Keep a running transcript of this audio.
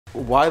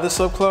Why the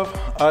Sub Club?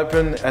 I've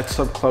been at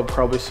Sub Club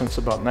probably since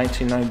about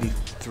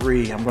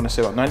 1993. I'm going to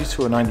say about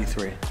 92 or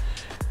 93.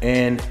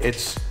 And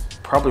it's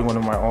probably one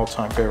of my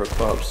all-time favorite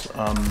clubs.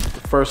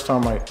 The first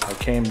time I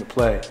came to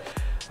play,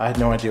 I had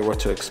no idea what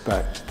to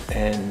expect.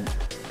 And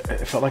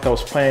it felt like I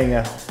was playing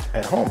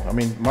at home. I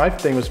mean, my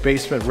thing was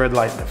basement, red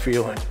light, and a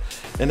feeling.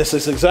 And this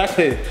is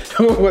exactly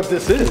what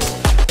this is.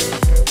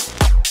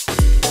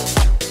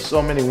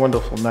 So many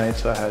wonderful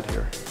nights I had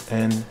here.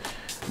 And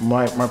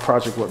my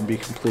project wouldn't be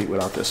complete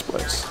without this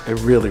place. It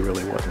really,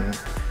 really wouldn't.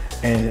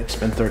 And it's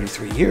been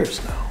 33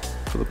 years now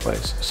for the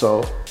place.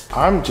 So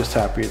I'm just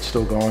happy it's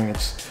still going.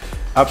 It's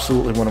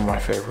absolutely one of my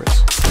favorites.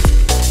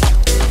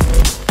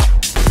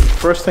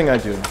 First thing I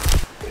do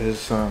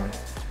is I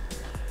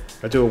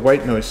do a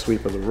white noise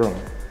sweep of the room.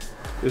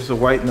 This is a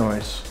white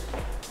noise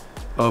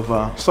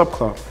of Sub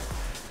Club.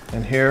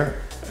 And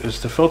here is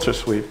the filter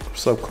sweep of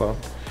Sub Club.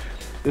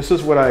 This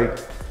is what I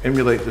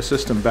emulate the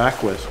system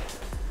back with.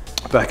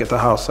 Back at the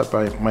house at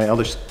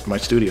my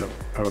studio.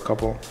 I have a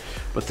couple,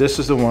 but this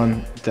is the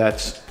one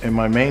that's in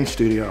my main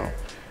studio,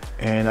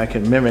 and I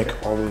can mimic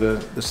all of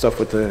the stuff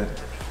with the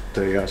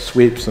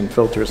sweeps and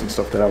filters and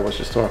stuff that I was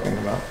just talking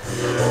about.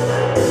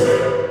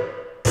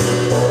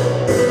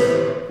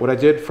 What I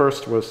did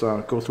first was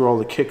go through all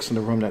the kicks in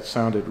the room that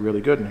sounded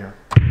really good in here.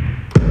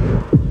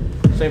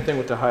 Same thing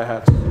with the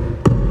hi-hats.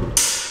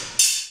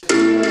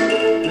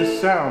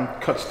 This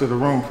sound cuts through the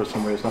room for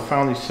some reason. I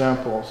found these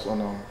samples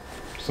on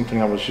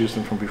something I was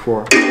using from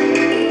before.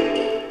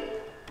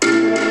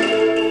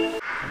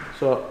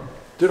 So,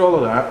 did all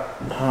of that,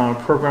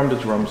 programmed the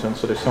drums in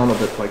so they sound a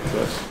bit like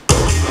this.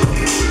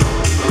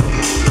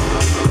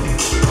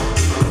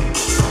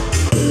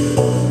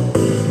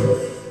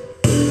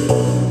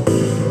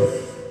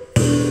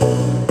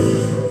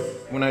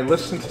 When I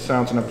listen to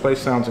sounds and I play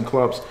sounds in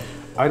clubs,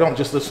 I don't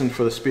just listen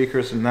for the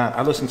speakers and that,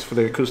 I listen for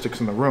the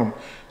acoustics in the room.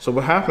 So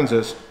what happens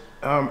is,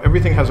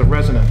 everything has a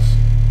resonance.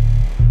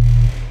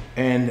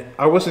 And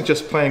I wasn't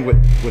just playing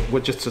with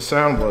what just the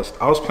sound was,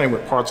 I was playing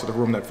with parts of the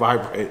room that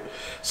vibrate.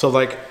 So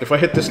like, if I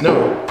hit this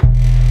note,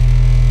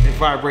 it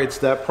vibrates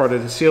that part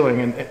of the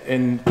ceiling,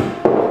 and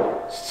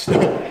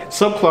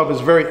Sub Club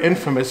is very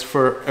infamous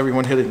for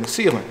everyone hitting the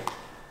ceiling,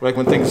 like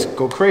when things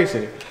go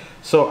crazy.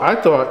 So I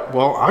thought,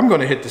 well, I'm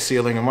gonna hit the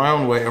ceiling in my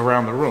own way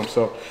around the room.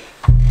 So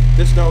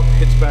this note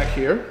hits back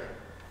here,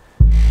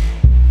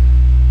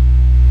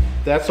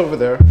 that's over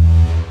there,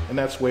 and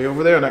that's way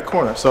over there in that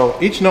corner. So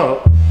each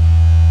note,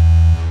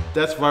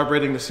 that's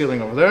vibrating the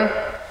ceiling over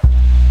there.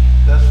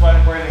 That's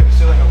vibrating the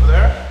ceiling over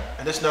there.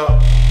 And this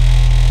note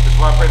is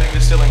vibrating the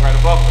ceiling right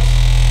above us.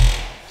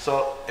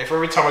 So if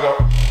every time I go,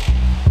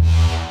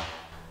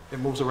 it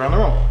moves around the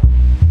room.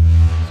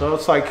 So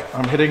it's like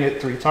I'm hitting it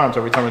 3 times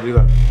every time I do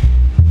that.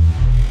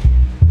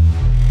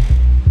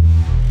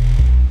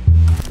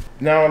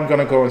 Now I'm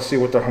gonna go and see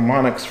what the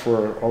harmonics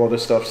for all of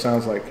this stuff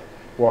sounds like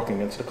walking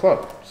into the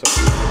club.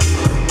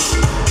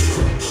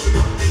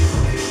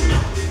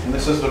 And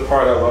this is the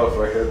part I love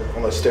right here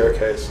on the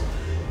staircase.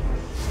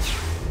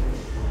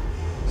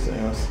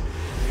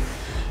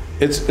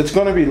 It's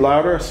going to be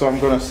louder, so I'm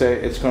going to say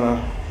it's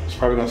probably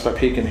going to start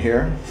peaking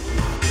here.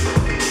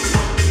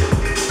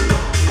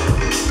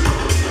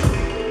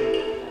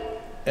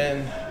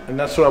 And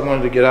that's what I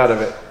wanted to get out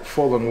of it,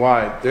 full and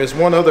wide. There's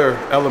one other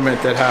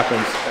element that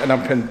happens, and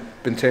I've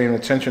been paying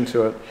attention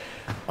to it.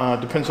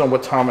 Depends on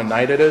what time of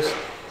night it is.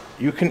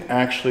 You can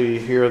actually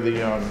hear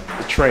the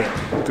train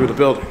through the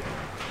building.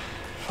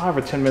 5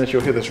 or 10 minutes,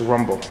 you'll hear this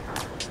rumble.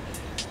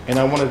 And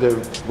I wanted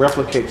to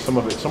replicate some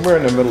of it. Somewhere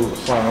in the middle of the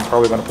song, I'm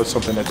probably going to put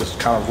something that just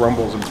kind of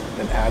rumbles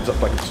and adds up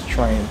like it's a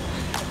train,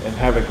 and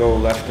have it go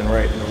left and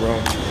right in the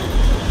room.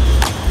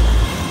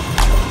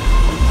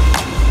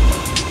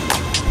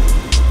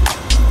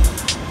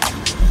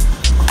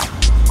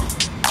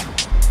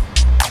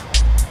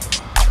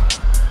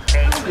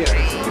 Yeah,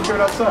 you can hear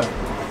it outside.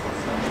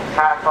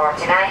 Car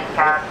 49,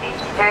 car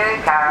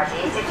 52, car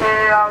 82,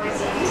 all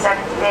receive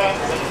 70,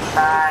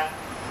 65.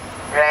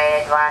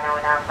 Red 1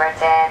 number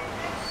 10.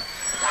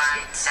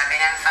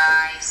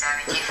 175,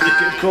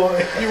 75. Cool.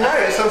 You're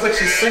right, it sounds like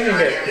she's singing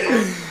it.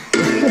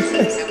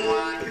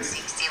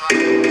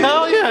 61.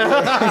 Hell yeah!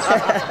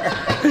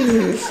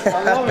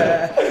 I love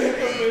it.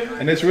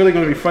 And it's really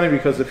going to be funny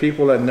because the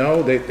people that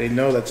know, they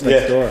know that's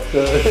next door.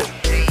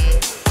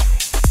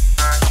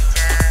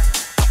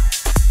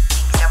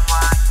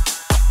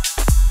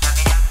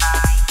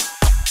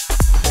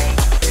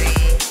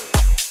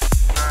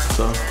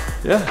 So,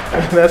 yeah,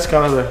 that's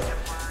kind of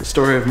the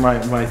story of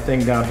my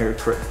thing down here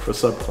for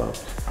Sub Club.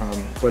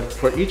 But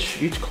for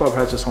each club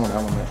has its own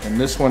element, and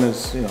this one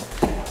is, you know,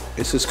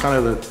 it's just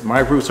kind of my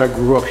roots. I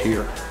grew up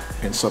here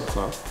in Sub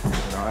Club.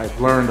 You know,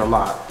 I've learned a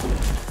lot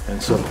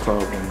in Sub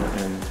Club,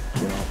 and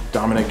you know,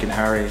 Dominic and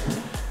Harry,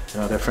 you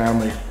know, their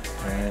family,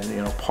 and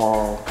you know,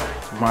 Paul,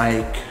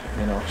 Mike,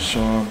 you know,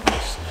 Sean.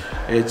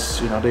 It's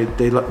you know,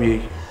 they let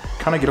me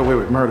kind of get away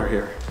with murder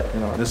here,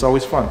 you know, and it's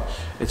always fun.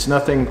 It's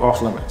nothing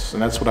off limits,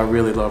 and that's what I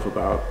really love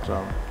about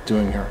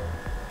doing here.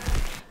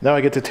 Now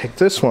I get to take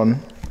this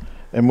one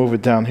and move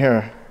it down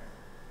here.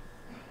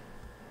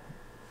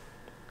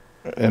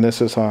 And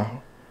this is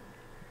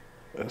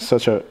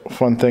such a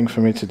fun thing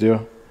for me to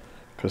do,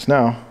 because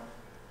now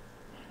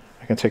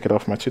I can take it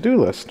off my to-do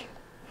list.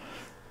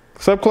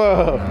 Sub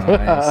Club!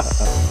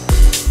 Nice.